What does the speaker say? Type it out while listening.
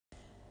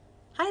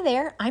Hi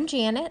there, I'm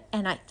Janet,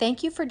 and I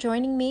thank you for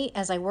joining me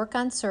as I work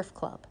on Surf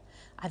Club.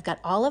 I've got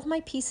all of my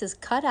pieces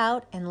cut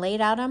out and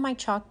laid out on my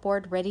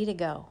chalkboard ready to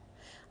go.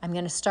 I'm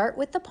going to start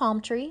with the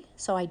palm tree,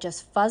 so I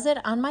just fuzz it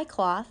on my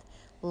cloth,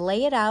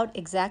 lay it out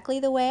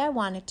exactly the way I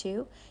want it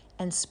to,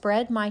 and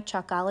spread my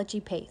chalkology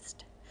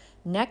paste.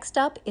 Next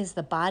up is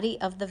the body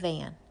of the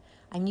van.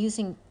 I'm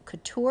using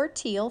Couture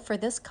teal for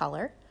this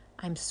color.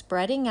 I'm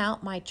spreading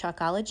out my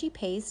chalkology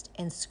paste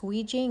and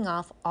squeegeeing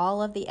off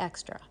all of the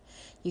extra.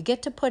 You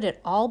get to put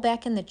it all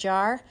back in the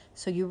jar,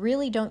 so you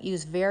really don't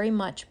use very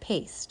much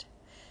paste.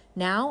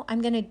 Now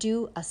I'm going to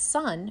do a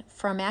sun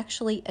from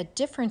actually a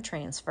different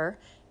transfer,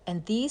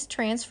 and these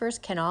transfers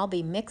can all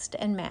be mixed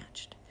and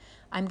matched.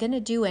 I'm going to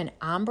do an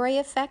ombre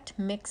effect,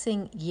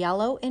 mixing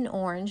yellow and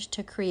orange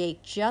to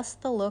create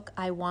just the look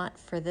I want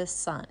for this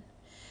sun.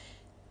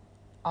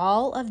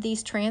 All of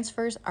these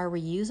transfers are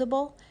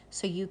reusable,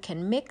 so you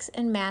can mix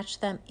and match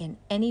them in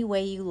any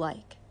way you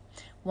like.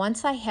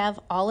 Once I have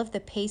all of the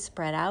paste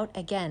spread out,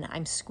 again,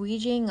 I'm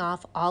squeegeeing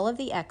off all of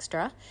the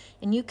extra,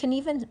 and you can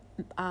even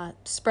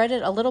spread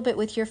it a little bit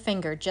with your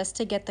finger just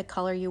to get the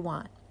color you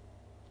want.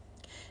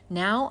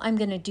 Now I'm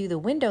going to do the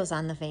windows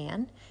on the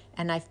van,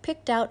 and I've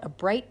picked out a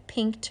bright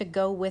pink to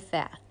go with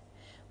that.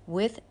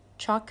 With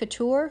Chalk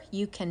Couture,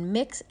 you can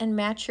mix and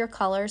match your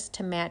colors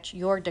to match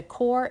your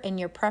decor and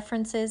your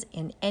preferences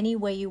in any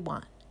way you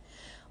want.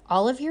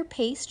 All of your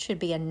paste should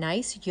be a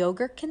nice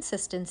yogurt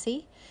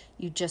consistency.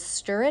 You just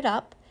stir it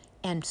up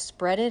and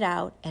spread it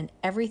out, and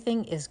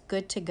everything is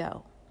good to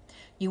go.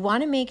 You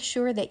want to make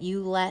sure that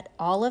you let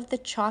all of the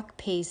chalk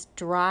paste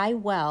dry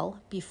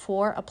well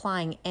before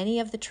applying any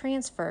of the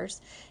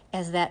transfers,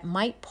 as that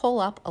might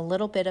pull up a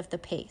little bit of the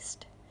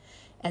paste.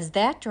 As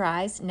that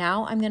dries,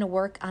 now I'm going to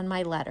work on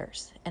my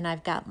letters, and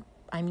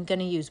I'm going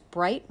to use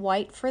bright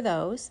white for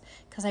those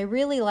because I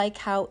really like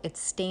how it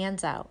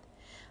stands out.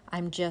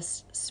 I'm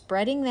just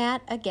spreading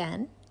that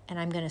again, and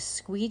I'm going to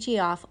squeegee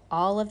off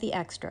all of the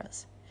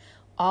extras.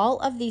 All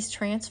of these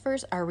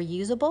transfers are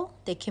reusable.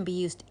 They can be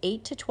used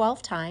 8 to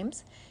 12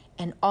 times,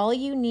 and all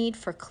you need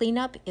for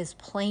cleanup is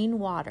plain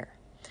water.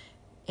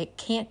 It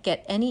can't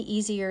get any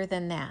easier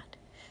than that.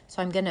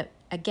 So I'm going to,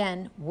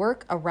 again,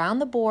 work around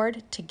the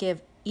board to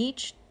give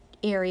each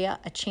area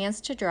a chance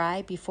to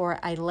dry before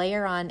I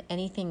layer on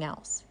anything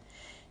else.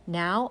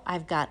 Now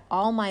I've got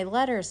all my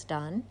letters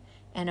done,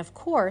 and of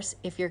course,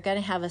 if you're going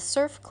to have a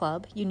surf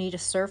club, you need a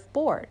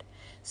surfboard.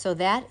 So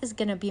that is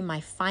going to be my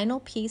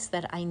final piece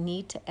that I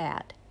need to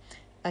add.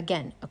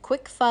 Again, a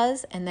quick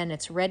fuzz, and then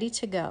it's ready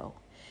to go.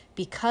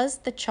 Because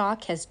the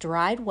chalk has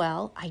dried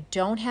well, I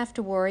don't have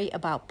to worry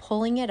about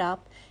pulling it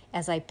up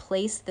as I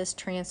place this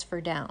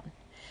transfer down.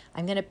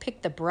 I'm going to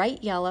pick the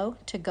bright yellow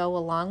to go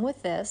along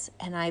with this,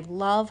 and I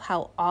love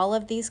how all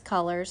of these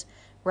colors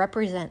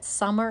represent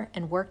summer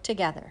and work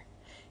together.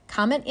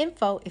 Comment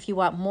info if you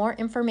want more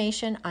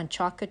information on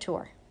Chalk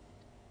Couture.